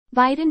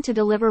Biden to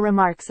deliver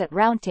remarks at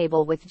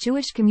roundtable with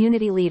Jewish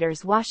community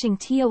leaders.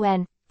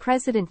 Washington.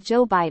 President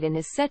Joe Biden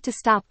is set to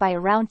stop by a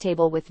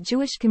roundtable with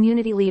Jewish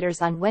community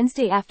leaders on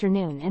Wednesday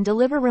afternoon and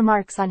deliver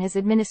remarks on his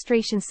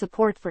administration's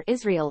support for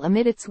Israel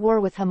amid its war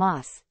with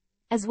Hamas,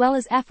 as well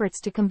as efforts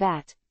to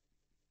combat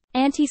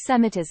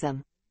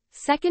antisemitism.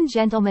 Second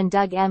Gentleman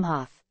Doug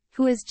Emhoff,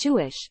 who is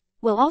Jewish,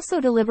 will also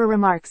deliver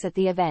remarks at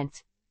the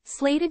event,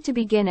 slated to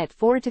begin at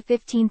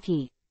 4:15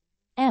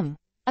 p.m.,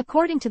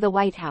 according to the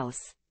White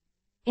House.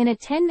 In a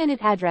 10-minute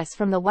address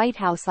from the White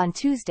House on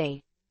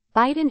Tuesday,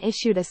 Biden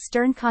issued a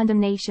stern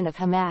condemnation of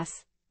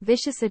Hamas'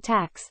 vicious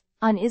attacks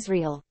on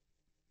Israel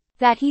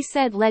that he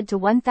said led to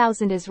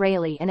 1,000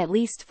 Israeli and at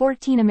least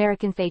 14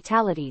 American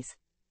fatalities.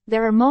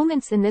 There are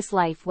moments in this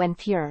life when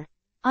pure,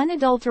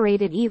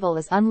 unadulterated evil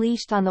is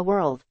unleashed on the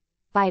world,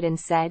 Biden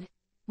said,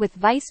 with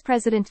Vice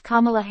President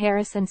Kamala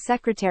Harris and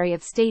Secretary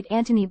of State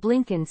Antony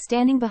Blinken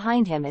standing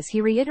behind him as he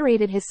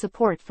reiterated his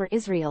support for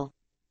Israel.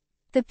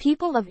 The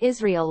people of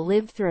Israel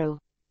lived through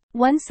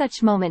one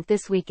such moment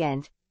this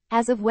weekend.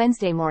 As of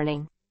Wednesday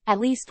morning, at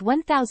least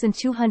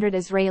 1,200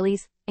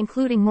 Israelis,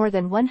 including more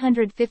than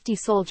 150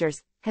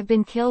 soldiers, have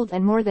been killed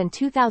and more than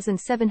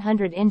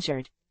 2,700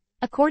 injured,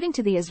 according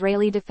to the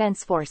Israeli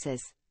Defense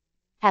Forces.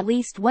 At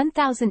least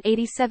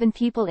 1,087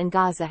 people in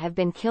Gaza have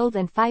been killed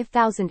and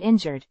 5,000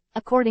 injured,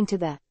 according to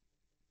the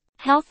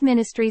health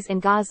ministries in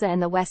Gaza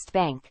and the West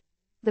Bank.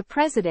 The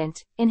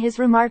president, in his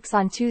remarks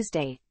on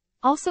Tuesday,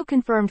 also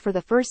confirmed for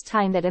the first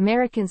time that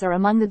Americans are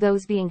among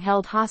those being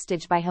held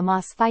hostage by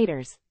Hamas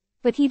fighters,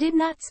 but he did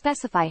not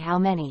specify how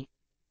many.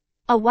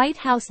 A White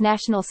House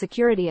national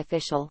security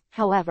official,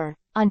 however,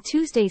 on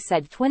Tuesday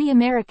said 20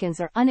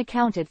 Americans are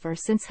unaccounted for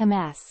since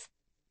Hamas'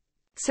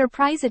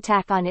 surprise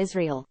attack on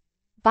Israel.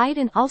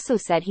 Biden also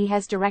said he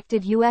has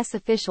directed U.S.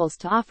 officials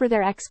to offer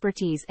their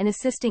expertise in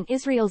assisting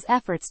Israel's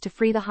efforts to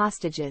free the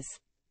hostages.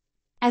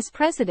 As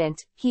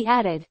president, he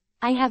added,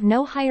 "I have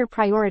no higher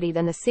priority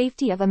than the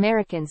safety of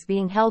Americans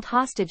being held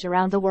hostage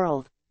around the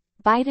world."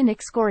 Biden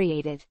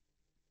excoriated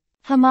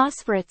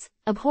Hamas for its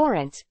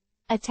abhorrent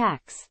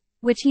attacks,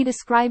 which he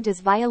described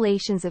as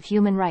violations of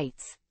human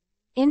rights.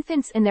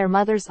 Infants in their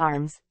mothers'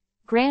 arms,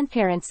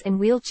 grandparents in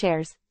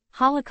wheelchairs,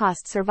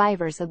 Holocaust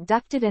survivors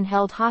abducted and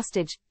held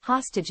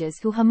hostages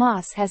who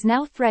Hamas has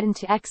now threatened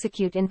to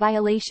execute in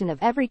violation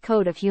of every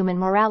code of human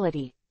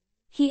morality.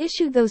 He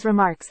issued those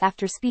remarks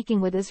after speaking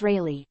with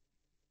Israeli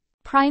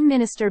Prime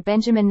Minister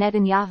Benjamin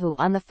Netanyahu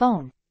on the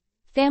phone.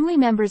 Family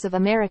members of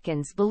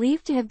Americans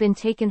believed to have been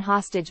taken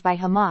hostage by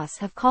Hamas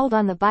have called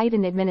on the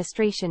Biden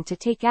administration to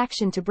take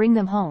action to bring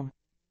them home.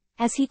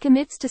 As he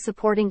commits to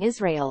supporting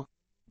Israel,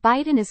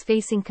 Biden is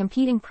facing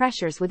competing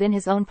pressures within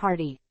his own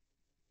party,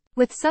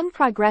 with some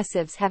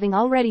progressives having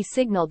already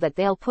signaled that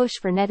they'll push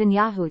for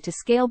Netanyahu to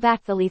scale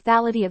back the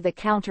lethality of the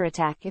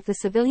counterattack if the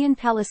civilian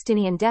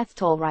Palestinian death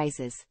toll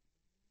rises.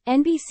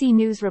 NBC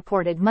News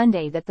reported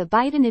Monday that the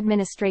Biden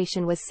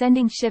administration was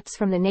sending ships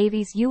from the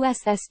Navy's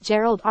USS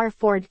Gerald R.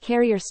 Ford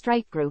carrier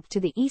strike group to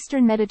the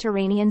eastern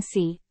Mediterranean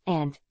Sea,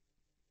 and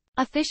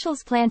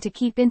officials plan to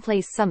keep in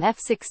place some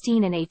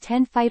F-16 and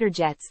A-10 fighter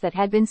jets that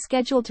had been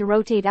scheduled to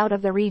rotate out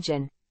of the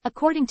region,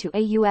 according to a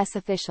U.S.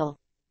 official.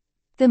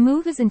 The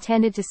move is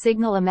intended to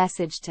signal a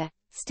message to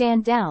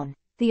stand down,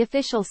 the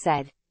official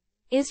said.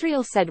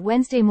 Israel said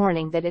Wednesday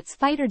morning that its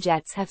fighter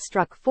jets have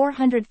struck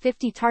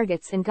 450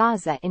 targets in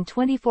Gaza in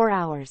 24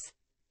 hours.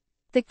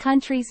 The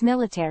country's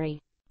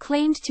military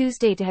claimed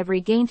Tuesday to have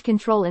regained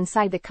control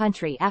inside the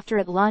country after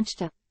it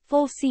launched a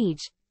full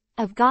siege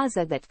of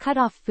Gaza that cut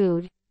off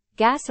food,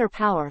 gas or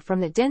power from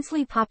the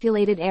densely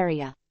populated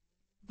area.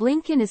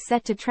 Blinken is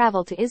set to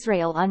travel to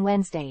Israel on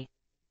Wednesday.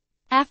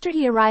 After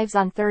he arrives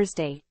on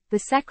Thursday, the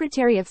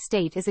Secretary of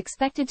State is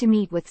expected to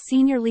meet with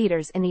senior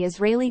leaders in the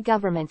Israeli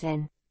government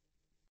and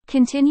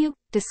continue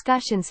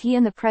discussions he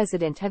and the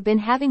president have been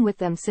having with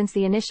them since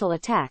the initial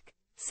attack,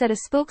 said a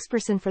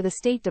spokesperson for the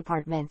State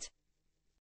Department.